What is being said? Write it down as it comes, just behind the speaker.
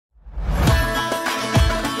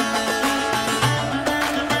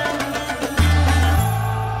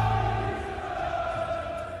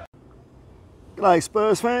G'day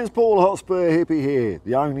Spurs fans, Paul Hotspur Hippie here,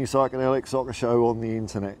 the only psychedelic soccer show on the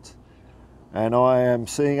internet. And I am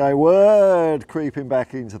seeing a word creeping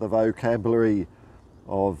back into the vocabulary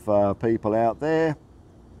of people out there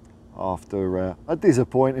after a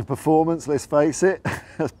disappointing performance, let's face it,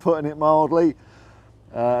 putting it mildly,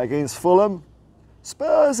 against Fulham.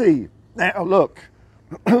 Spursy. Now look,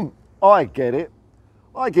 I get it.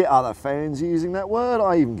 I get other fans using that word.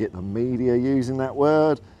 I even get the media using that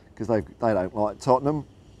word, because they don't like Tottenham.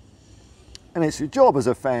 And it's your job as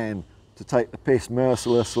a fan to take the piss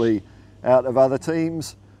mercilessly out of other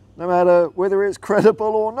teams, no matter whether it's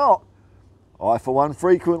credible or not. I, for one,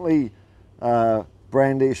 frequently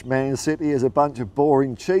brandish Man City as a bunch of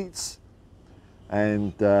boring cheats,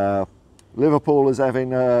 and Liverpool is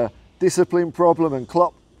having a discipline problem and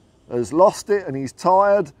Klopp has lost it and he's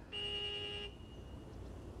tired.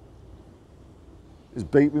 He's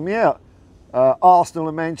beeping me out. Arsenal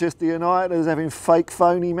and Manchester United is having fake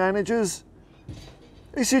phony managers.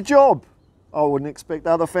 It's your job. I wouldn't expect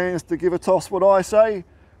other fans to give a toss what I say,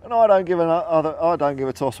 and I don't give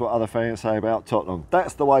a toss what other fans say about Tottenham.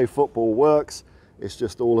 That's the way football works. It's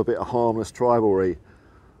just all a bit of harmless rivalry.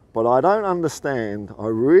 But I don't understand, I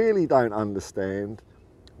really don't understand,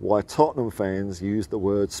 why Tottenham fans use the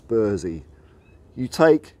word Spursy. You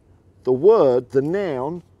take the word, the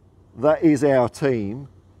noun, that is our team,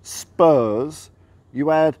 Spurs, you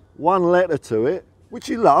add one letter to it, which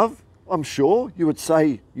you love, I'm sure. You would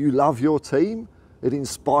say you love your team, it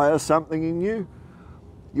inspires something in you.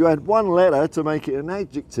 You add one letter to make it an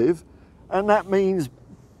adjective, and that means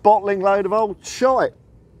bottling load of old shite.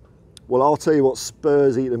 Well, I'll tell you what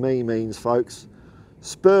Spursy to me means, folks.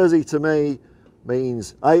 Spursy to me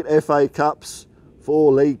means 8 FA Cups,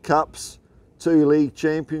 4 League Cups, 2 League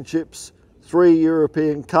Championships, 3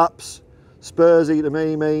 European Cups. Spursy to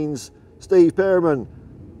me means Steve Perryman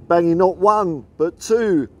banging not 1 but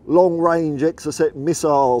 2 long-range Exocet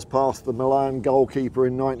missiles past the Milan goalkeeper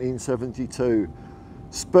in 1972.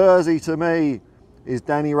 Spursy to me is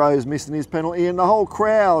Danny Rose missing his penalty and the whole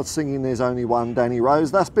crowd singing "There's only one Danny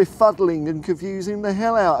Rose." That's befuddling and confusing the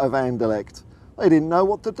hell out of Anderlecht. They didn't know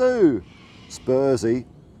what to do. Spursy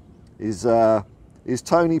is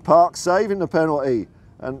Tony Park saving the penalty,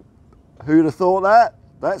 and who'd have thought that?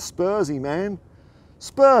 That's Spursy, man.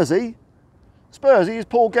 Spursy is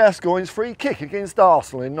Paul Gascoigne's free kick against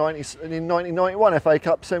Arsenal in 1991 FA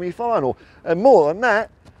Cup semi-final. And more than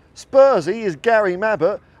that, Spursy is Gary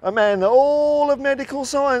Mabbott, a man that all of medical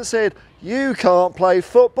science said, you can't play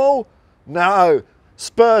football. No,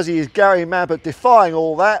 Spursy is Gary Mabbott defying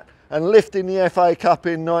all that and lifting the FA Cup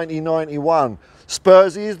in 1991.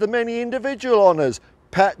 Spursy is the many individual honours,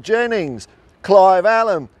 Pat Jennings, Clive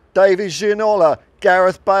Allen, David Ginola,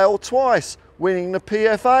 Gareth Bale twice, winning the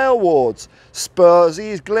PFA Awards. Spursy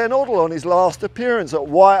is Glenn Hoddle on his last appearance at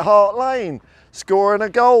White Hart Lane, scoring a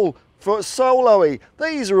goal for Soloey.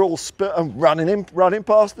 These are all running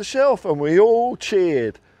past the shelf, and we all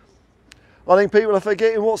cheered. I think people are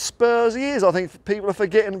forgetting what Spursy is. I think people are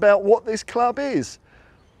forgetting about what this club is.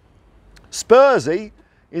 Spursy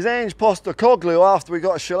is Ange Postecoglou, after we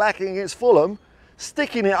got a shellacking against Fulham,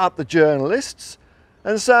 sticking it up the journalists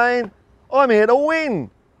and saying, I'm here to win.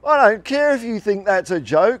 I don't care if you think that's a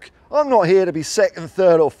joke. I'm not here to be second,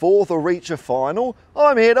 third or fourth or reach a final.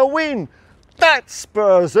 I'm here to win. That's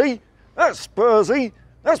Spursy. That's Spursy.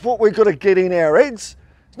 That's what we've got to get in our heads.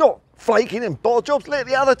 It's not flaking and ball jobs. Let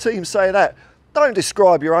the other team say that. Don't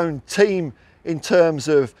describe your own team in terms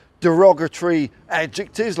of derogatory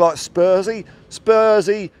adjectives like Spursy.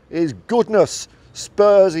 Spursy is goodness.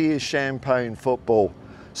 Spursy is champagne football.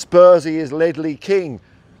 Spursy is Ledley King,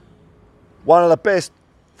 one of the best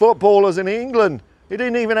footballers in England. He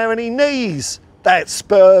didn't even have any knees. That's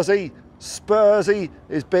Spursy. Spursy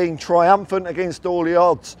is being triumphant against all the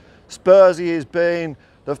odds. Spursy is being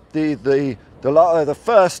the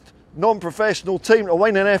first non-professional team to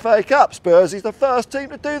win an FA Cup. Spursy's the first team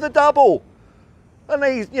to do the double. And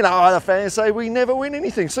these, you know, other fans say we never win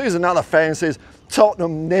anything. As soon as another fan says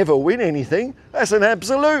Tottenham never win anything, that's an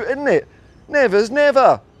absolute, isn't it? Never's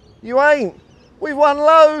never. You ain't. We've won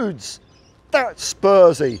loads. That's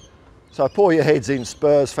Spursy. So pour your heads in,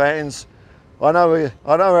 Spurs fans. I know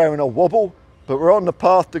we're having a wobble, but we're on the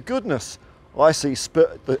path to goodness. I see,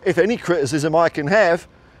 if any criticism I can have,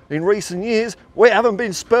 in recent years, we haven't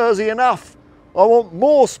been Spursy enough. I want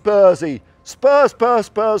more Spursy. Spurs, Spurs,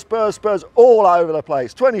 Spurs, Spurs, Spurs, all over the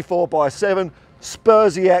place. 24/7,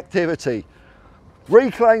 Spursy activity.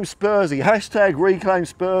 Reclaim Spursy, hashtag reclaim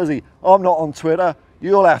Spursy. I'm not on Twitter,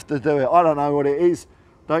 you'll have to do it. I don't know what it is,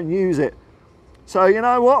 don't use it. So you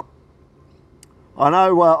know what? I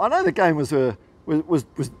know the game was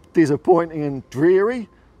disappointing and dreary.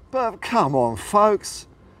 But come on, folks.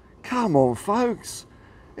 Come on, folks.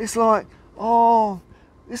 It's like, oh,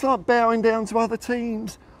 it's like bowing down to other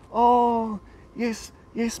teams. Oh, yes,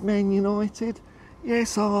 yes, Man United.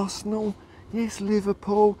 Yes, Arsenal. Yes,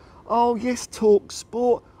 Liverpool. Oh, yes, Talk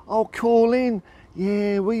Sport. I'll call in.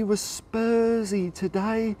 Yeah, we were Spursy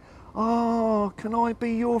today. Oh, can I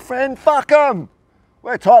be your friend? Fuck 'em!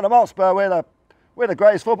 We're Tottenham Hotspur. We're the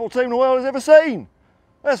greatest football team the world has ever seen.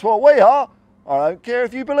 That's what we are. I don't care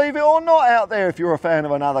if you believe it or not out there. If you're a fan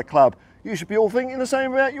of another club, you should be all thinking the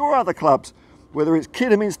same about your other clubs. Whether it's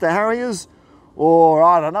Kidderminster Harriers or,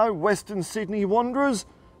 I don't know, Western Sydney Wanderers.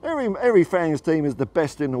 Every fan's team is the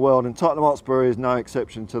best in the world, and Tottenham Hotspur is no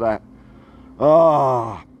exception to that.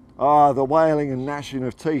 The wailing and gnashing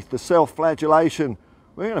of teeth, the self-flagellation.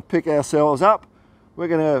 We're going to pick ourselves up. We're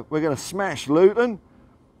going to smash Luton.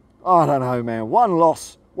 I don't know, man. One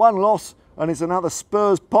loss, and it's another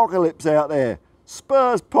Spurs-pocalypse out there.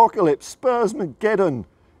 Spurs-pocalypse, Spurs-mageddon.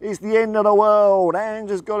 It's the end of the world. Ange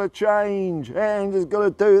has got to change. Ange has got to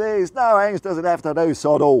do this. No, Ange doesn't have to do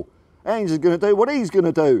sod all. Ange is going to do what he's going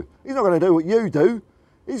to do. He's not going to do what you do.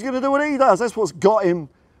 He's going to do what he does. That's what's got him,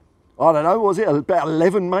 I don't know, was it about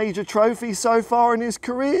 11 major trophies so far in his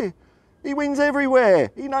career? He wins everywhere.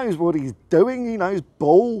 He knows what he's doing. He knows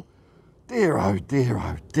ball. Dear, oh dear,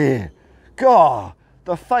 oh dear. God,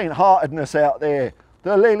 the faint-heartedness out there.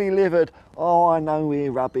 The lily-livered, oh, I know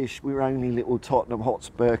we're rubbish. We're only little Tottenham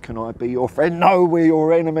Hotspur. Can I be your friend? No, we're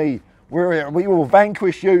your enemy. We will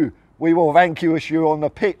vanquish you. We will vanquish you on the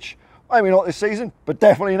pitch. Maybe not this season, but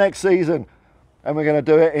definitely next season. And we're going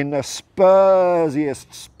to do it in the Spursiest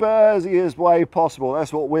way possible.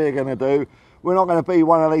 That's what we're going to do. We're not going to be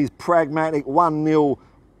one of these pragmatic 1-0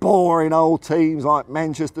 boring old teams like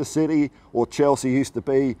Manchester City or Chelsea used to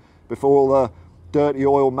be before all the dirty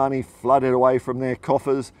oil money flooded away from their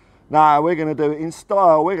coffers. No, we're going to do it in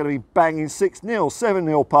style. We're going to be banging 6-0,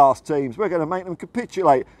 7-0 past teams. We're going to make them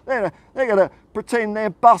capitulate. They're going to pretend their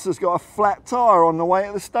bus has got a flat tyre on the way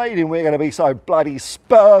to the stadium. We're going to be so bloody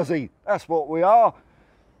Spursy. That's what we are.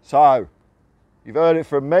 So, you've heard it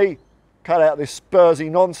from me. Cut out this Spursy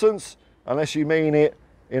nonsense, unless you mean it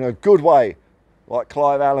in a good way, like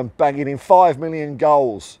Clive Allen banging in 5 million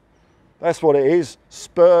goals. That's what it is,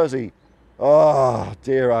 Spursy. Oh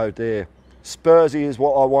dear. Spursy is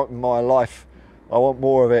what I want in my life. I want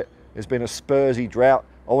more of it. There's been a Spursy drought.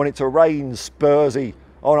 I want it to rain Spursy.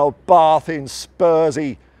 I want to bath in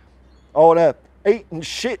Spursy. I want to eat and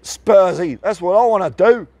shit Spursy. That's what I want to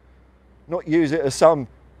do. Not use it as some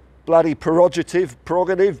bloody prerogative,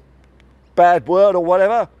 bad word or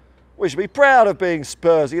whatever. We should be proud of being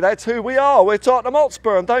Spursy. That's who we are. We're Tottenham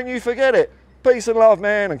Hotspur, and don't you forget it. Peace and love,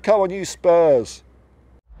 man, and come on, you Spurs.